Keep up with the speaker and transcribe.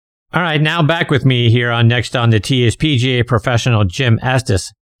All right, now back with me here on Next on the Tee is PGA professional Jim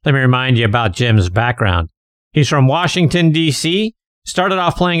Estes. Let me remind you about Jim's background. He's from Washington, D.C., started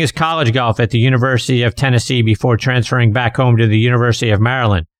off playing his college golf at the University of Tennessee before transferring back home to the University of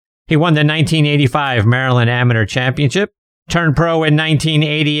Maryland. He won the 1985 Maryland Amateur Championship, turned pro in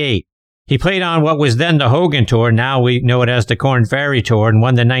 1988. He played on what was then the Hogan Tour, now we know it as the Korn Ferry Tour, and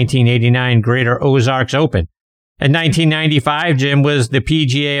won the 1989 Greater Ozarks Open. In 1995, Jim was the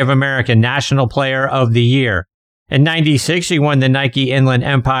PGA of America National Player of the Year. In 96, he won the Nike Inland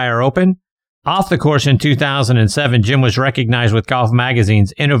Empire Open. Off the course in 2007, Jim was recognized with Golf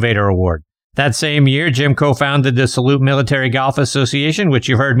Magazine's Innovator Award. That same year, Jim co-founded the Salute Military Golf Association, which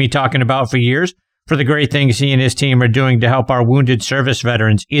you've heard me talking about for years, for the great things he and his team are doing to help our wounded service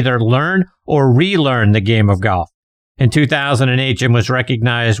veterans either learn or relearn the game of golf. In 2008, Jim was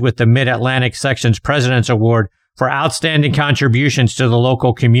recognized with the Mid-Atlantic Section's President's Award for outstanding contributions to the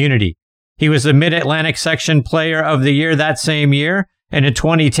local community. He was the Mid-Atlantic Section Player of the Year that same year, and in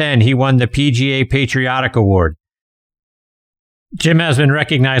 2010, he won the PGA Patriotic Award. Jim has been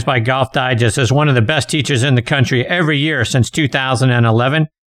recognized by Golf Digest as one of the best teachers in the country every year since 2011.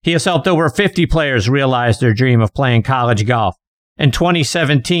 He has helped over 50 players realize their dream of playing college golf. In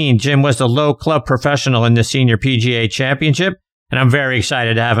 2017, Jim was the Low Club Professional in the Senior PGA Championship, and I'm very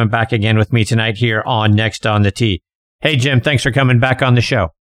excited to have him back again with me tonight here on Next on the Tee. Hey, Jim, thanks for coming back on the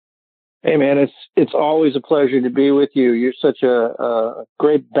show. Hey, man, it's always a pleasure to be with you. You're such a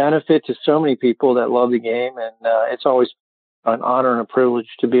great benefit to so many people that love the game, and it's always an honor and a privilege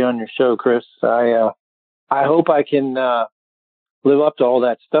to be on your show, Chris. I hope I can live up to all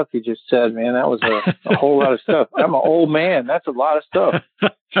that stuff you just said, man. That was a whole lot of stuff. I'm an old man. That's a lot of stuff.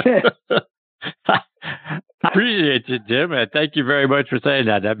 I appreciate you, Jim, and thank you very much for saying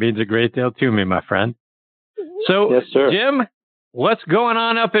that. That means a great deal to me, my friend. So, yes, sir. Jim, what's going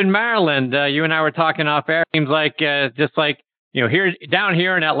on up in Maryland? You and I were talking off air. Seems like just like here down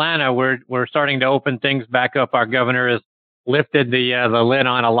here in Atlanta, we're starting to open things back up. Our governor has lifted the lid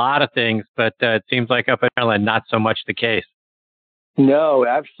on a lot of things, but it seems like up in Maryland, not so much the case. No,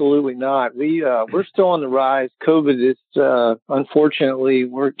 absolutely not. We're still on the rise. COVID is, unfortunately,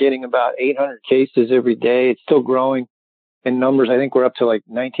 we're getting about 800 cases every day. It's still growing in numbers. I think we're up to like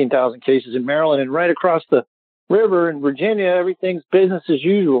 19,000 cases in Maryland, and right across the river in Virginia, everything's business as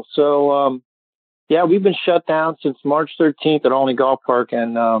usual. So, yeah, we've been shut down since March 13th at Olney Golf Park.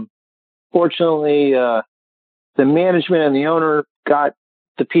 And, fortunately, the management and the owner got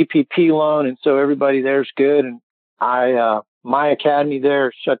the PPP loan. And so everybody there's good. And my academy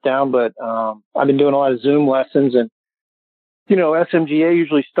there shut down, but I've been doing a lot of Zoom lessons, and SMGA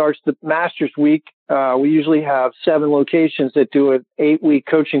usually starts the Masters Week. We usually have 7 locations that do an 8-week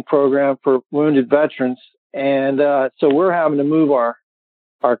coaching program for wounded veterans, and so we're having to move our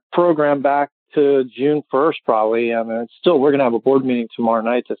program back to June 1st, probably. I mean, we're going to have a board meeting tomorrow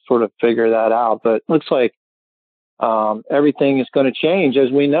night to sort of figure that out, but it looks like everything is going to change as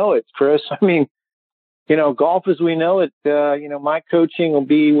we know it, Chris. I mean, golf as we know it, my coaching will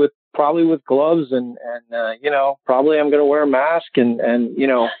be probably with gloves and probably I'm going to wear a mask and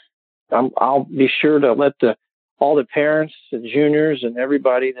I'll be sure to let all the parents, the juniors and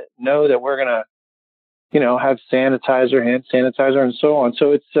everybody that know that we're going to, have sanitizer, hand sanitizer and so on.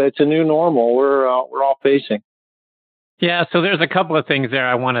 So it's a new normal we're all facing. Yeah. So there's a couple of things there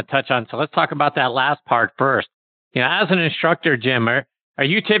I want to touch on. So let's talk about that last part first. As an instructor, Jim, are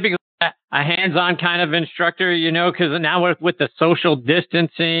you typically a hands-on kind of instructor, because now with the social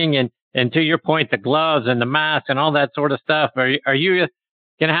distancing and to your point, the gloves and the mask and all that sort of stuff, are you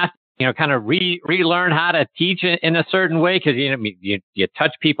going to have to, kind of relearn how to teach in a certain way? Because, you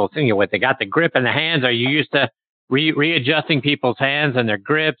touch people, they got the grip in the hands. Are you used to readjusting people's hands and their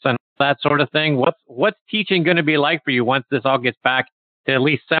grips and that sort of thing? What's teaching going to be like for you once this all gets back to at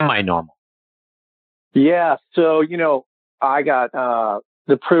least semi-normal? Yeah. So, I got,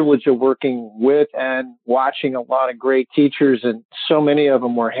 the privilege of working with and watching a lot of great teachers, and so many of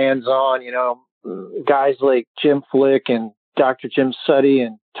them were hands-on, guys like Jim Flick and Dr. Jim Suddy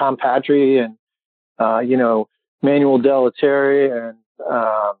and Tom Patry and, Manuel Delaterre and,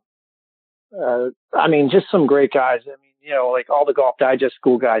 just some great guys. I mean, like all the Golf Digest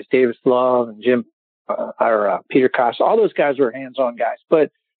school guys, Davis Love and Peter Costa, all those guys were hands-on guys.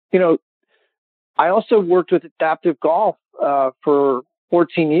 But, I also worked with Adaptive Golf, for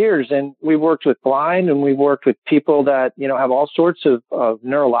 14 years, and we worked with blind and we worked with people that, have all sorts of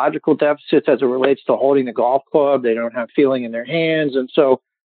neurological deficits as it relates to holding the golf club. They don't have feeling in their hands. And so,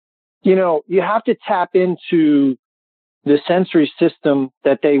 you have to tap into the sensory system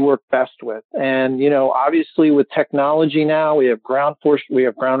that they work best with. And, you know, obviously with technology now, we have ground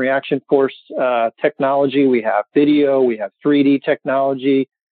reaction force technology, we have video, we have 3D technology,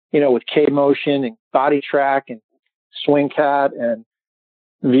 you know, with K-Motion and Body Track and Swing Cat and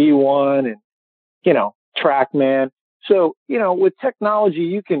V1 and, you know, TrackMan. So, you know, with technology,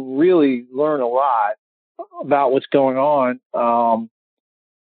 you can really learn a lot about what's going on.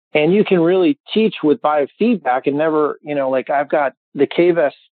 And you can really teach with biofeedback and never, you know, like I've got the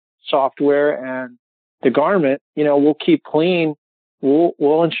KVS software and the garment, you know, we'll keep clean.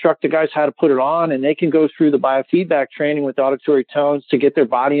 We'll instruct the guys how to put it on, and they can go through the biofeedback training with auditory tones to get their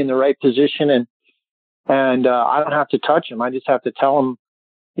body in the right position. And I don't have to touch them. I just have to tell them,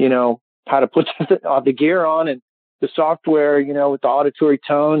 you know, how to put the gear on and the software, you know, with the auditory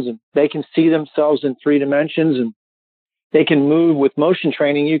tones, and they can see themselves in 3 dimensions, and they can move with motion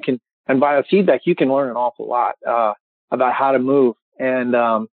training. And biofeedback, you can learn an awful lot about how to move. And,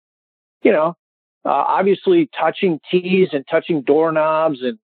 you know, obviously touching tees and touching doorknobs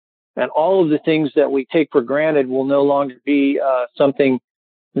and all of the things that we take for granted will no longer be something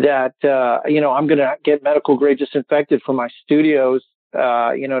that, you know, I'm going to get medical grade disinfected for my studios,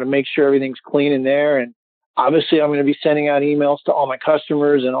 you know, to make sure everything's clean in there. And obviously I'm going to be sending out emails to all my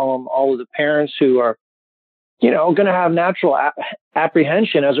customers and all of the parents who are, you know, going to have natural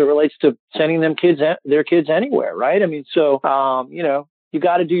apprehension as it relates to sending their kids anywhere, right? I mean, so, you know, you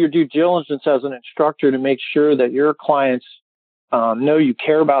got to do your due diligence as an instructor to make sure that your clients know you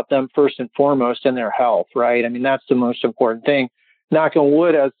care about them first and foremost and their health, right? I mean, that's the most important thing. Knock on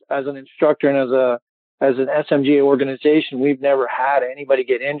wood, as an instructor and as an SMGA organization, we've never had anybody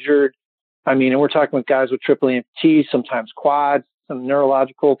get injured. I mean, and we're talking with guys with triple amputees, sometimes quads, some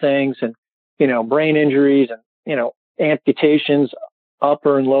neurological things, and, you know, brain injuries and, you know, amputations,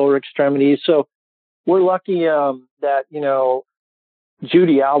 upper and lower extremities. So we're lucky that, you know,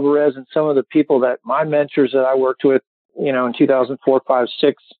 Judy Alvarez and some of the people that my mentors that I worked with, you know, in 2004, 5,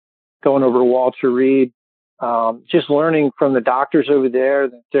 6, going over to Walter Reed, just learning from the doctors over there,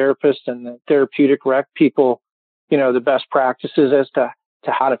 the therapists and the therapeutic rec people, you know, the best practices as to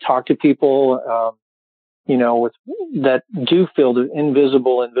how to talk to people, you know, with that do feel the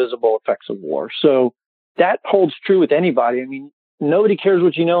invisible effects of war. So that holds true with anybody. I mean, nobody cares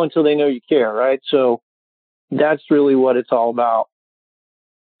what you know until they know you care, right? So that's really what it's all about.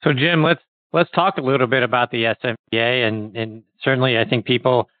 So Jim, let's talk a little bit about the SMBA, and certainly I think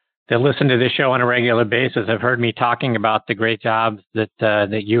people that listen to this show on a regular basis have heard me talking about the great jobs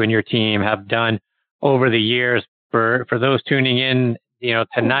that you and your team have done over the years. For those tuning in, you know,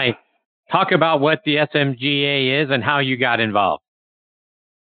 tonight, talk about what the SMGA is and how you got involved.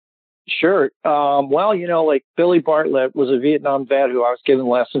 Sure. Well, you know, like Billy Bartlett was a Vietnam vet who I was giving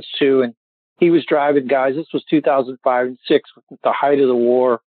lessons to, and he was driving guys. This was 2005 and 6, the height of the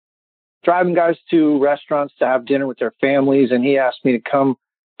war, driving guys to restaurants to have dinner with their families. And he asked me to come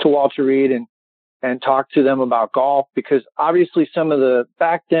to Walter Reed and talk to them about golf, because obviously some of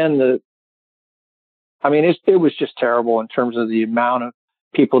back then, it was just terrible in terms of the amount of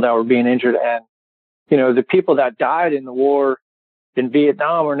people that were being injured. And, you know, the people that died in the war in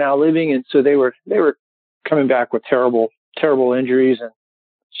Vietnam are now living. And so they were coming back with terrible, terrible injuries. And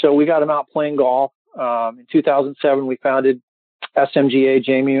so we got them out playing golf. In 2007, we founded SMGA.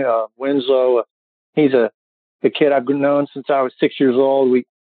 Jamie Winslow, he's a kid I've known since I was 6 years old.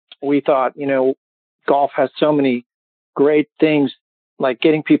 We thought, you know, golf has so many great things, like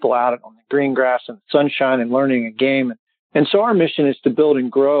getting people out on the green grass and sunshine and learning a game. And so our mission is to build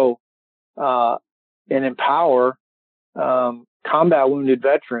and grow and empower combat wounded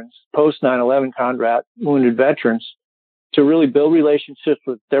veterans, post 9/11 combat wounded veterans, to really build relationships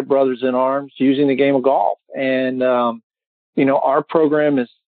with their brothers in arms using the game of golf. And, you know, our program is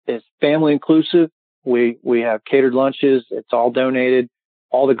family inclusive. We have catered lunches. It's all donated.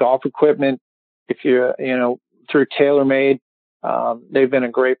 All the golf equipment, if you're, you know, through TaylorMade, they've been a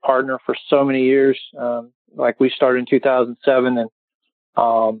great partner for so many years. Like we started in 2007,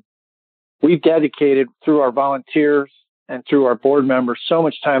 and we've dedicated through our volunteers and through our board members so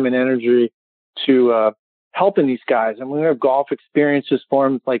much time and energy to helping these guys. And we have golf experiences for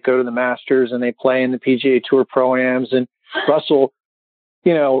them, like go to the Masters and they play in the PGA Tour Pro-Ams. And Russell,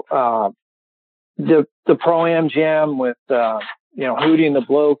 you know, the Pro-Am Jam with, you know, Hootie and the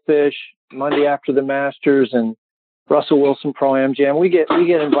Blowfish Monday after the Masters, and Russell Wilson Pro-Am Jam. We get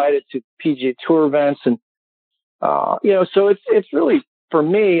invited to PGA Tour events, and you know, so it's really, for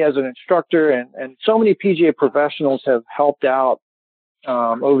me as an instructor, and so many PGA professionals have helped out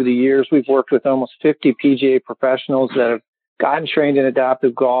over the years. We've worked with almost 50 PGA professionals that have gotten trained in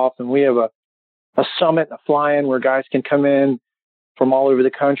adaptive golf, and we have a a summit, a fly-in where guys can come in from all over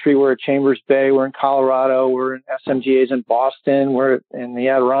the country. We're at Chambers Bay. We're in Colorado. We're in SMGA's in Boston. We're in the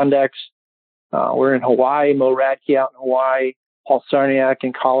Adirondacks. We're in Hawaii. Mo Radke out in Hawaii. Paul Sarniak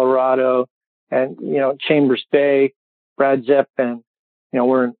in Colorado. And, Chambers Bay, Brad Zepp. And,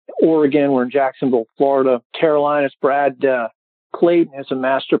 we're in Oregon. We're in Jacksonville, Florida. Carolinas, Brad Clayton is a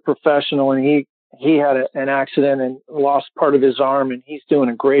master professional, and he had an accident and lost part of his arm, and he's doing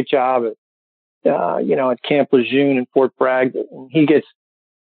a great job at Camp Lejeune in Fort Bragg. And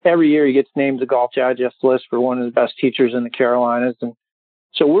every year he gets named the Golf Digest list for one of the best teachers in the Carolinas. And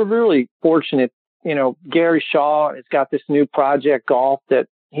so we're really fortunate. Gary Shaw has got this new Project Golf that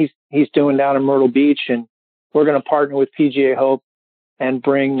he's doing down in Myrtle Beach, and we're going to partner with PGA Hope and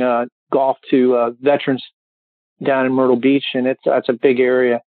bring golf to veterans down in Myrtle Beach, and that's a big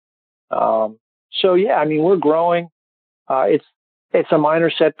area. So yeah, I mean, we're growing. It's a minor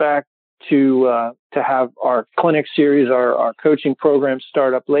setback to have our clinic series, our coaching program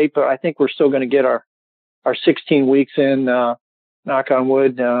start up late, but I think we're still going to get our 16 weeks in, knock on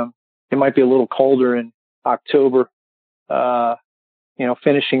wood. It might be a little colder in October,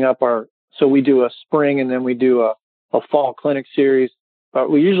 finishing up so we do a spring and then we do a fall clinic series,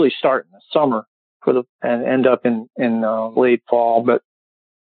 but we usually start in the summer and end up in late fall. But,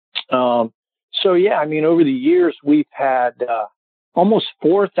 so yeah, I mean, over the years, we've had, almost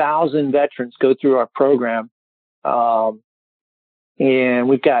 4,000 veterans go through our program. And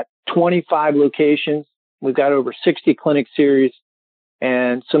we've got 25 locations. We've got over 60 clinic series,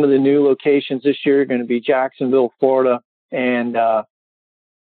 and some of the new locations this year are going to be Jacksonville, Florida. And,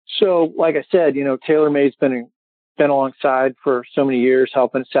 so like I said, TaylorMade's been alongside for so many years,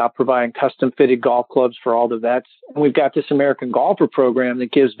 helping us out, providing custom fitted golf clubs for all the vets. And we've got this American Golfer program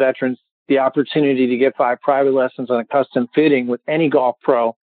that gives veterans the opportunity to get 5 private lessons on a custom fitting with any golf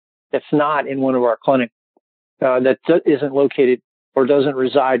pro that's not in one of our clinic, that isn't located or doesn't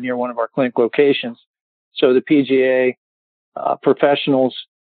reside near one of our clinic locations. So the PGA professionals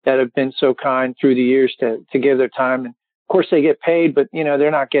that have been so kind through the years to give their time, and of course they get paid, but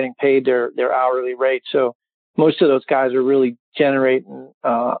they're not getting paid their hourly rate. So most of those guys are really generating,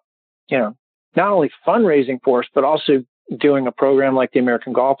 not only fundraising for us, but also doing a program like the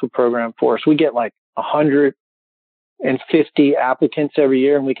American Golfer program for us. We get like 150 applicants every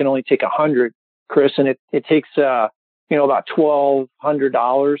year, and we can only take 100, Chris. And it takes, about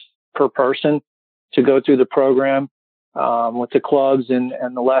 $1,200 per person to go through the program, with the clubs and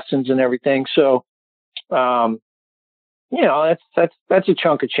the lessons and everything. So, that's a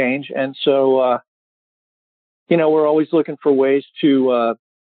chunk of change. And so, we're always looking for ways to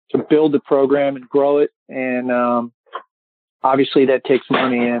build the program and grow it. And, obviously that takes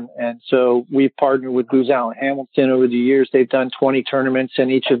money in. And so we've partnered with Booz Allen Hamilton over the years. They've done 20 tournaments in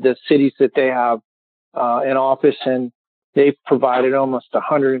each of the cities that they have, in office, and they've provided almost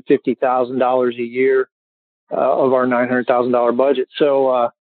 $150,000 a year, of our $900,000 budget. So, I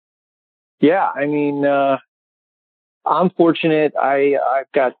mean, I'm fortunate.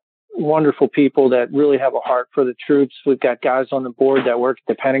 I've got wonderful people that really have a heart for the troops. We've got guys on the board that work at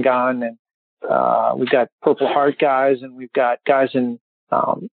the Pentagon, and we've got Purple Heart guys, and we've got guys in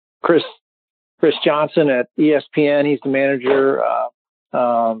Chris Johnson at ESPN. He's the manager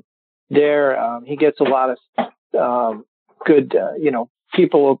there. He gets a lot of good,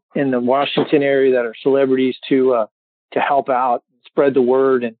 people in the Washington area that are celebrities to help out and spread the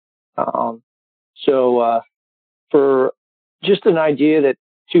word. And so for just an idea that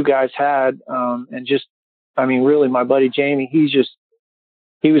 2 guys had, really my buddy Jamie, he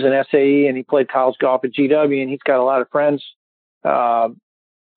was an SAE and he played college golf at GW, and he's got a lot of friends. He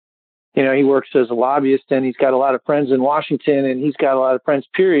works as a lobbyist, and he's got a lot of friends in Washington, and he's got a lot of friends,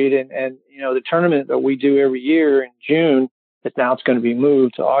 period. And the tournament that we do every year in June, now it's going to be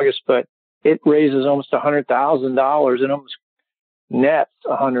moved to August, but it raises almost $100,000 and almost nets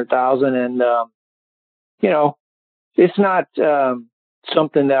 $100,000. And, it's not,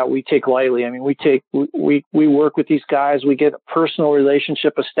 something that we take lightly. I mean, we work with these guys. We get a personal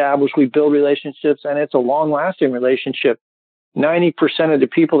relationship established. We build relationships, and it's a long-lasting relationship. 90% of the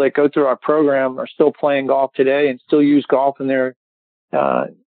people that go through our program are still playing golf today and still use golf in their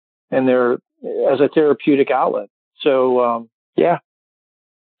as a therapeutic outlet. So, yeah.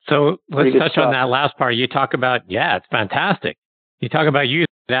 So let's touch on that last part. You talk about, it's fantastic. You talk about using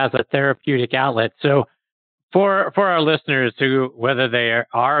it as a therapeutic outlet. So for our listeners who, whether they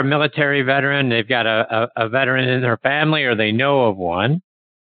are a military veteran, they've got a veteran in their family, or they know of one,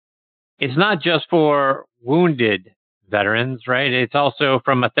 it's not just for wounded veterans, right? It's also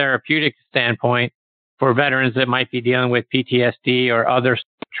from a therapeutic standpoint for veterans that might be dealing with PTSD or other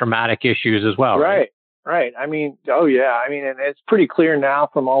traumatic issues as well. Right. I mean, oh yeah. I mean, and it's pretty clear now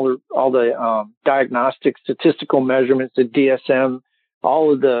from all the diagnostic statistical measurements, the DSM,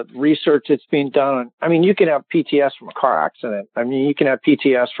 all of the research that's being done on. I mean, you can have PTS from a car accident. I mean, you can have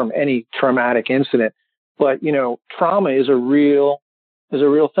PTS from any traumatic incident, but trauma is a real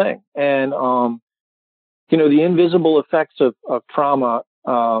thing. And the invisible effects of trauma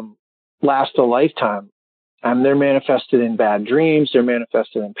last a lifetime. They're manifested in bad dreams. They're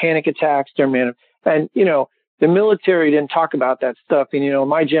manifested in panic attacks. The military didn't talk about that stuff. And,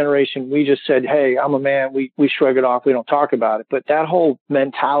 my generation, we just said, hey, I'm a man. We shrug it off. We don't talk about it. But that whole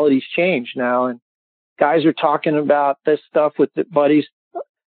mentality's changed now. And guys are talking about this stuff with the buddies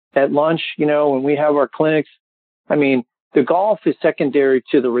at lunch, when we have our clinics. I mean, the golf is secondary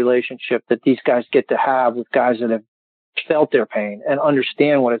to the relationship that these guys get to have with guys that have felt their pain and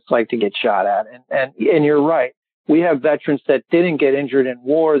understand what it's like to get shot at. And you're right. We have veterans that didn't get injured in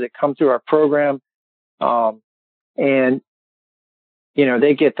war that come through our program.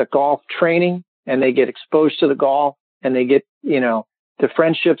 They get the golf training and they get exposed to the golf and they get, the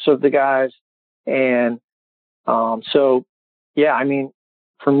friendships of the guys. And, I mean,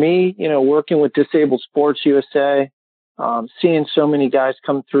 for me, working with Disabled Sports USA, seeing so many guys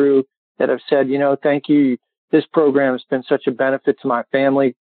come through that have said, thank you. This program has been such a benefit to my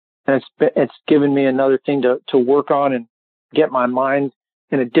family. And it's given me another thing to work on and get my mind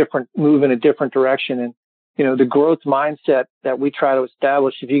move in a different direction. And, the growth mindset that we try to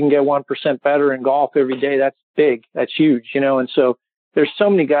establish, if you can get 1% better in golf every day, that's big. That's huge, and so there's so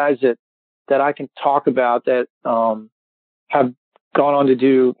many guys that I can talk about that, have gone on to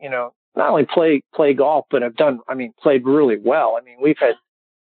do, not only play golf, but have played really well. I mean,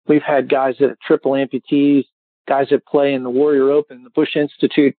 we've had guys that are triple amputees, guys that play in the Warrior Open. The Bush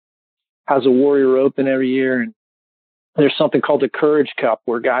Institute has a Warrior Open every year. And there's something called the Courage Cup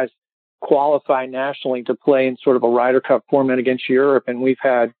where guys qualify nationally to play in sort of a Ryder Cup format against Europe. And we've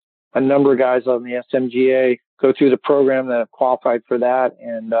had a number of guys on the SMGA go through the program that have qualified for that.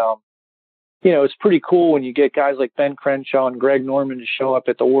 And, it's pretty cool when you get guys like Ben Crenshaw and Greg Norman to show up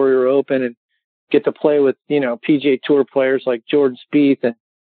at the Warrior Open and get to play with, PGA Tour players like Jordan Spieth and,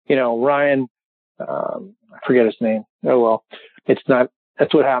 Ryan, I forget his name. Oh, well, that's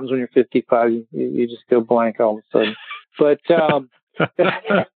what happens when you're 55. You just go blank all of a sudden. But,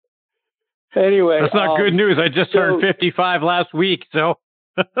 anyway. That's not good news. I just turned 55 last week. So.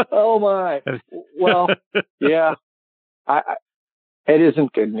 Oh my. Well, yeah, it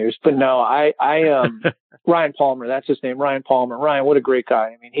isn't good news, but no, Ryan Palmer, that's his name. Ryan Palmer. Ryan, what a great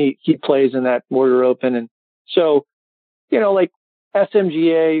guy. I mean, he plays in that Warrior Open. And so, like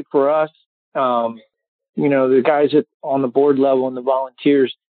SMGA for us, the guys on the board level and the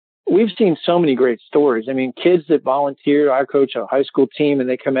volunteers, we've seen so many great stories. I mean, kids that volunteer, I coach a high school team and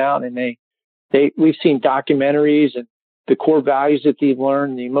they come out and we've seen documentaries and the core values that they've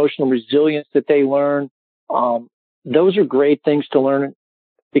learned, the emotional resilience that they learn. Those are great things to learn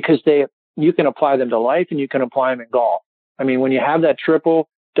because you can apply them to life and you can apply them in golf. I mean, when you have that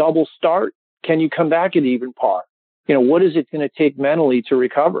double start, can you come back at even par? What is it going to take mentally to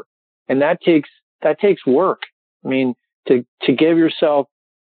recover? And that takes work. I mean, to give yourself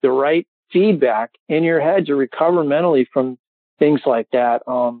the right feedback in your head to recover mentally from things like that.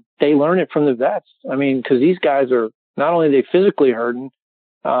 They learn it from the vets. I mean, because these guys are not only they physically hurting.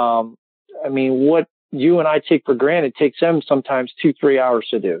 I mean, what you and I take for granted takes them sometimes 2-3 hours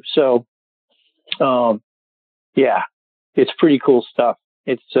to do. So, it's pretty cool stuff.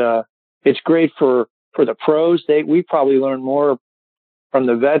 It's great for the pros. We probably learn more from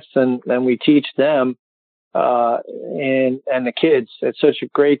the vets than we teach them, and the kids. It's such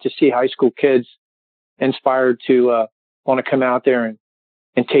great to see high school kids inspired to want to come out there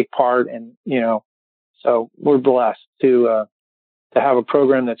and take part. And, so we're blessed to have a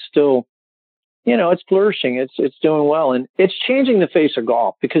program that's still, it's flourishing. It's doing well. And it's changing the face of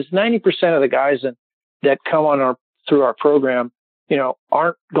golf because 90% of the guys that come through our program,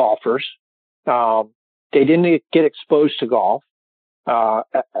 aren't golfers. They didn't get exposed to golf. That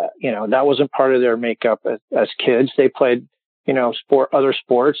wasn't part of their makeup as kids. They played, other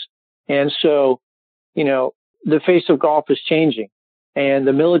sports. And so, the face of golf is changing, and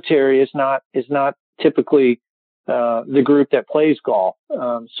the military is not typically, the group that plays golf.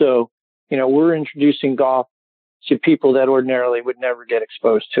 So, we're introducing golf to people that ordinarily would never get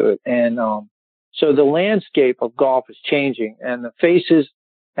exposed to it. And, so the landscape of golf is changing, and the faces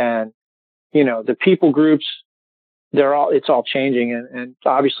and, the people groups, it's all changing. And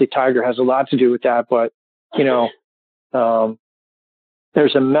obviously Tiger has a lot to do with that, but,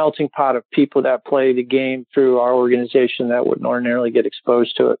 there's a melting pot of people that play the game through our organization that wouldn't ordinarily get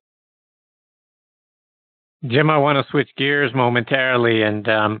exposed to it. Jim, I want to switch gears momentarily.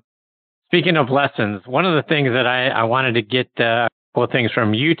 And speaking of lessons, one of the things that I wanted to get a couple of things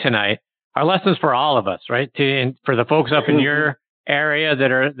from you tonight are lessons for all of us, right? For the folks up in your area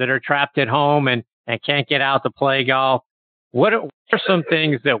that are trapped at home and can't get out to play golf. What are some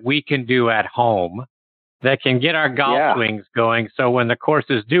things that we can do at home that can get our golf swings going so when the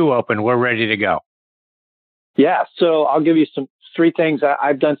courses do open, we're ready to go? Yeah, so I'll give you three things.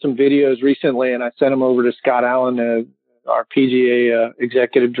 I've done some videos recently, and I sent them over to Scott Allen, our PGA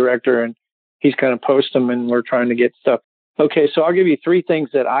executive director, and he's going to post them, and we're trying to get stuff. Okay, so I'll give you three things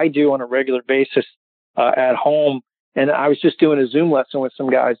that I do on a regular basis at home. And I was just doing a Zoom lesson with some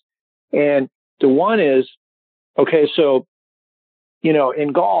guys. And the one is, okay, so,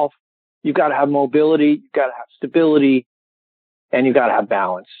 in golf, you've got to have mobility, you've got to have stability, and you've got to have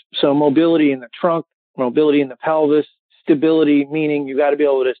balance. So mobility in the trunk, mobility in the pelvis, stability, meaning you got to be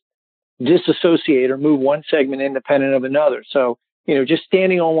able to disassociate or move one segment independent of another. So, just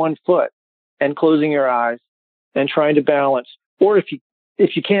standing on one foot and closing your eyes and trying to balance. Or if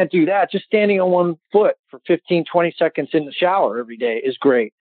you can't do that, just standing on one foot for 15, 20 seconds in the shower every day is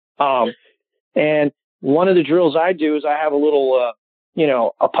great. And one of the drills I do is I have a little,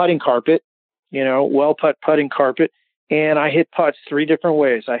 a putting carpet, putting carpet. And I hit putts three different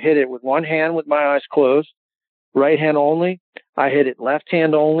ways. I hit it with one hand with my eyes closed, right hand only. I hit it left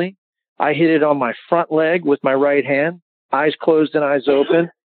hand only. I hit it on my front leg with my right hand, eyes closed and eyes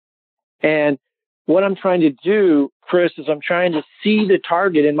open. And what I'm trying to do, Chris, is I'm trying to see the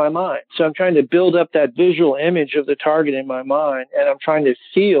target in my mind. So I'm trying to build up that visual image of the target in my mind. And I'm trying to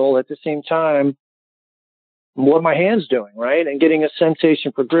feel at the same time what my hand's doing, right? And getting a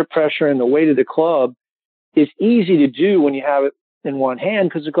sensation for grip pressure and the weight of the club is easy to do when you have it in one hand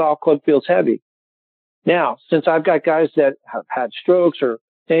because the golf club feels heavy. Now, since I've got guys that have had strokes or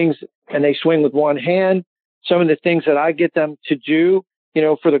things and they swing with one hand, some of the things that I get them to do,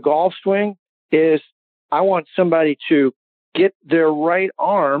 for the golf swing is I want somebody to get their right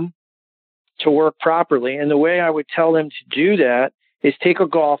arm to work properly. And the way I would tell them to do that is take a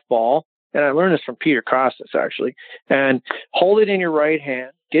golf ball, and I learned this from Peter Costas actually, and hold it in your right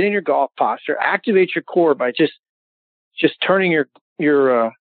hand, get in your golf posture, activate your core by just turning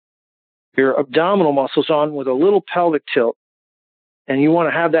your abdominal muscles on with a little pelvic tilt. And you want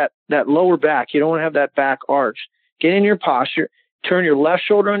to have that lower back. You don't want to have that back arch. Get in your posture, turn your left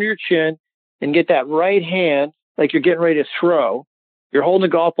shoulder under your chin, and get that right hand like you're getting ready to throw. You're holding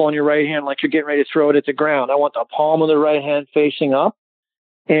the golf ball in your right hand like you're getting ready to throw it at the ground. I want the palm of the right hand facing up.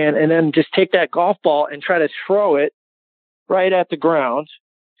 And then just take that golf ball and try to throw it right at the ground.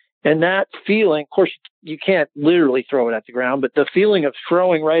 And that feeling, of course, you can't literally throw it at the ground, but the feeling of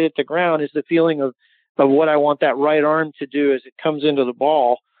throwing right at the ground is the feeling of what I want that right arm to do as it comes into the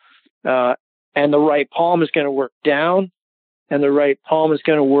ball. And the right palm is going to work down, and the right palm is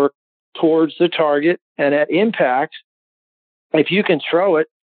going to work towards the target. And at impact, if you can throw it,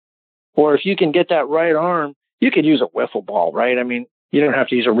 or if you can get that right arm, you could use a wiffle ball, right? I mean, you don't have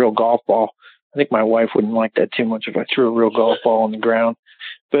to use a real golf ball. I think my wife wouldn't like that too much if I threw a real golf ball on the ground.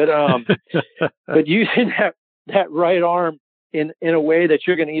 But but using that right arm in a way that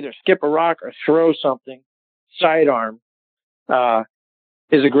you're going to either skip a rock or throw something, sidearm,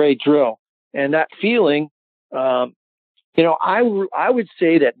 is a great drill. And that feeling, I would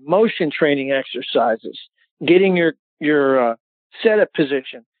say that motion training exercises, getting your setup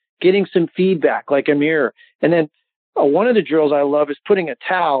position, getting some feedback like a mirror, and then one of the drills I love is putting a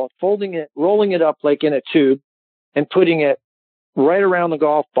towel, folding it, rolling it up like in a tube, and putting it right around the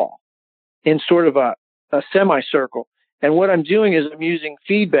golf ball in sort of a semicircle. And what I'm doing is I'm using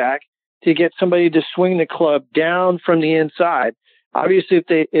feedback to get somebody to swing the club down from the inside. Obviously,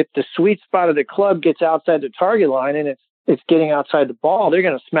 if the sweet spot of the club gets outside the target line and it's getting outside the ball, they're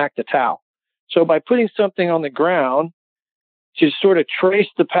going to smack the towel. So by putting something on the ground to sort of trace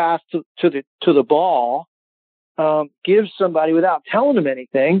the path to the ball, gives somebody, without telling them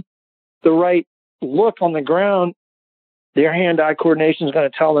anything, the right look on the ground. Their hand-eye coordination is going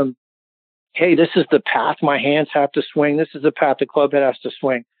to tell them, hey, this is the path my hands have to swing. This is the path the club head has to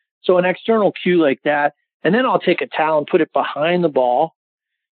swing. So an external cue like that. And then I'll take a towel and put it behind the ball.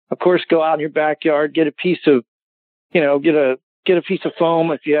 Of course, go out in your backyard, get a piece of, get a piece of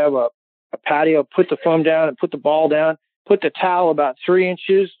foam. If you have a patio, put the foam down and put the ball down. Put the towel about 3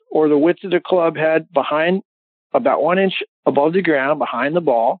 inches or the width of the club head behind, about 1 inch above the ground behind the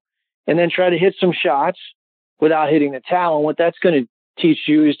ball, and then try to hit some shots without hitting the towel. And what that's going to teach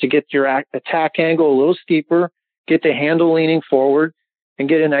you is to get your attack angle a little steeper, get the handle leaning forward, and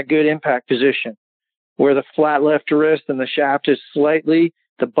get in that good impact position where the flat left wrist and the shaft is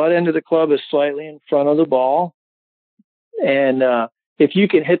the butt end of the club is slightly in front of the ball. And if you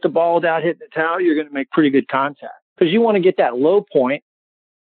can hit the ball without hitting the towel, you're going to make pretty good contact, because you want to get that low point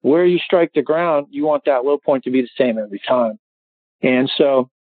where you strike the ground. You want that low point to be the same every time. And so,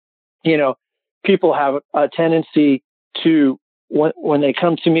 people have a tendency to, when they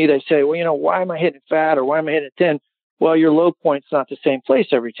come to me, they say, well, why am I hitting fat, or why am I hitting thin? Well, your low point's not the same place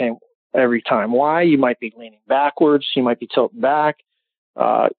every time. Why? You might be leaning backwards. You might be tilting back.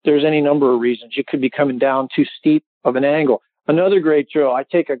 There's any number of reasons. You could be coming down too steep of an angle. Another great drill, I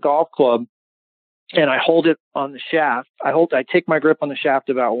take a golf club and I hold it on the shaft. I take my grip on the shaft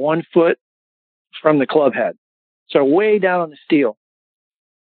about 1 foot from the club head. So way down on the steel.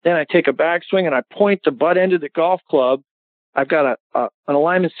 Then I take a backswing and I point the butt end of the golf club. I've got an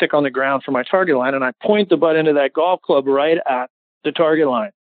alignment stick on the ground for my target line, and I point the butt end of that golf club right at the target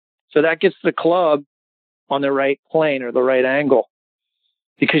line. So that gets the club on the right plane or the right angle,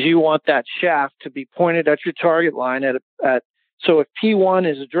 because you want that shaft to be pointed at your target line so if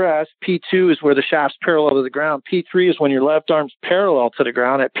P1 is addressed, P2 is where the shaft's parallel to the ground. P3 is when your left arm's parallel to the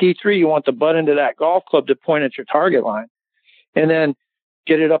ground. At P3, you want the butt end of that golf club to point at your target line, and then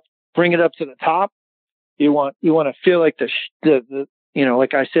bring it up to the top. You want to feel like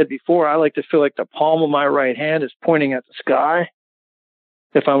like I said before, I like to feel like the palm of my right hand is pointing at the sky.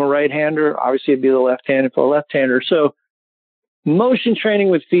 If I'm a right-hander, obviously it'd be the left hand if I'm a left-hander. So motion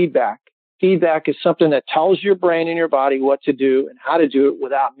training with feedback. Feedback is something that tells your brain and your body what to do and how to do it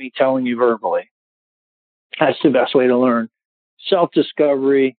without me telling you verbally. That's the best way to learn.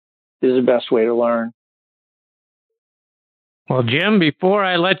 Self-discovery is the best way to learn. Well, Jim, before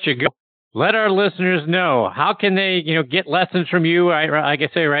I let you go, let our listeners know, how can they, get lessons from you? Like I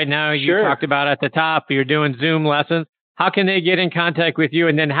say, right now, you Sure. talked about at the top, you're doing Zoom lessons. How can they get in contact with you?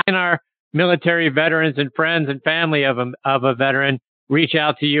 And then how can our military veterans and friends and family of a veteran reach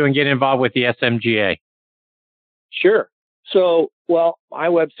out to you and get involved with the SMGA? Sure. So, my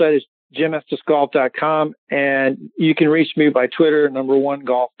website is jimestesgolf.com, and you can reach me by Twitter,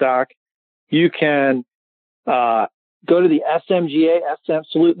 #1golfdoc. You can go to the SMGA,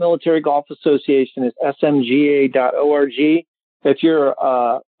 Salute Military Golf Association, is smga.org. If you're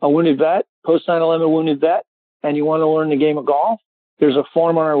a wounded vet, post 9/11 wounded vet, and you want to learn the game of golf, there's a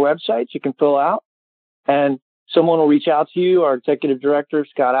form on our website you can fill out, and someone will reach out to you. Our executive director,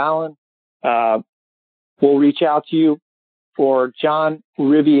 Scott Allen, will reach out to you, or John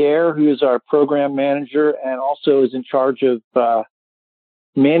Riviere, who is our program manager and also is in charge of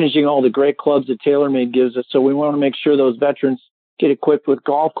managing all the great clubs that TaylorMade gives us. So we want to make sure those veterans get equipped with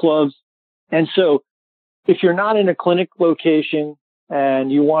golf clubs. And so if you're not in a clinic location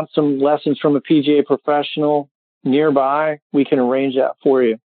and you want some lessons from a PGA professional nearby, we can arrange that for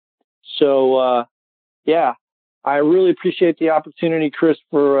you. So, I really appreciate the opportunity, Chris,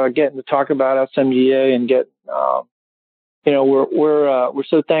 for getting to talk about SMGA and we're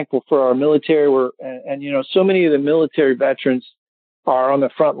so thankful for our military. So many of the military veterans are on the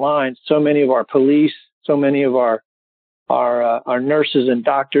front lines. So many of our police, so many of our nurses and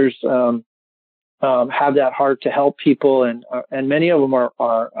doctors have that heart to help people, and many of them are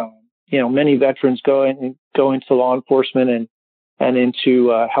many veterans go into law enforcement and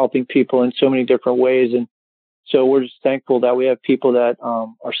into helping people in so many different ways. And so we're just thankful that we have people that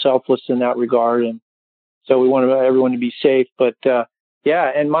are selfless in that regard. And so we want everyone to be safe. But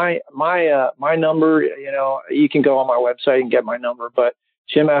and my number, you can go on my website and get my number. But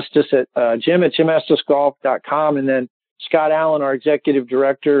Jim Estes at jimestesgolf.com, and then Scott Allen, our executive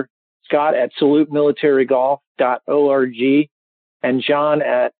director, Scott at salutemilitarygolf.org, and John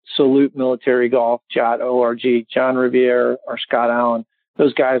at salutemilitarygolf.org. John Riviere or Scott Allen,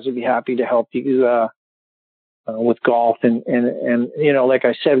 those guys would be happy to help you with golf. And like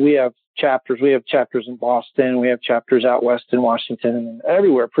I said, we have chapters. We have chapters in Boston. We have chapters out west in Washington, and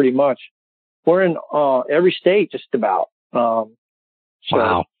everywhere pretty much. We're in every state just about. Wow.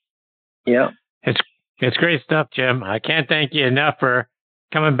 Yeah. It's great stuff, Jim. I can't thank you enough for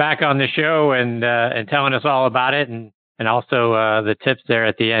coming back on the show and telling us all about it, and also the tips there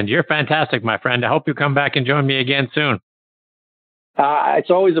at the end. You're fantastic, my friend. I hope you come back and join me again soon. It's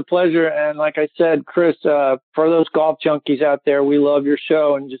always a pleasure. And like I said, Chris, for those golf junkies out there, we love your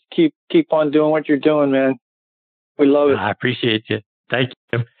show, and just keep on doing what you're doing, man. We love it. I appreciate you. Thank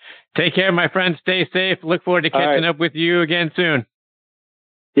you. Take care, my friend. Stay safe. Look forward to catching up with you again soon.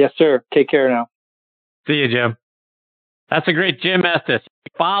 Yes, sir. Take care now. See you, Jim. That's a great Jim Estes.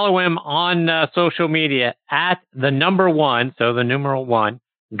 Follow him on social media at @1, so the numeral 1.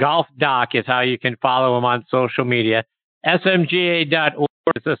 Golf Doc is how you can follow him on social media. smga.org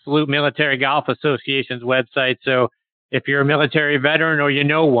is the Salute Military Golf Association's website. So if you're a military veteran or you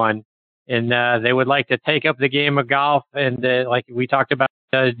know one, and they would like to take up the game of golf, and like we talked about,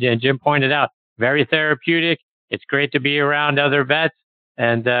 and Jim pointed out, very therapeutic. It's great to be around other vets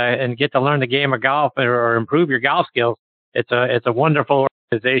and get to learn the game of golf or improve your golf skills. It's a wonderful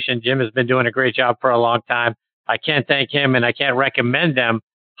organization. Jim has been doing a great job for a long time. I can't thank him, and I can't recommend them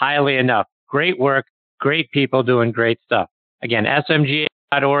highly enough. Great work, great people doing great stuff. Again,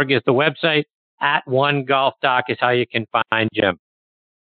 smga.org is the website. @OneGolfDoc is how you can find Jim.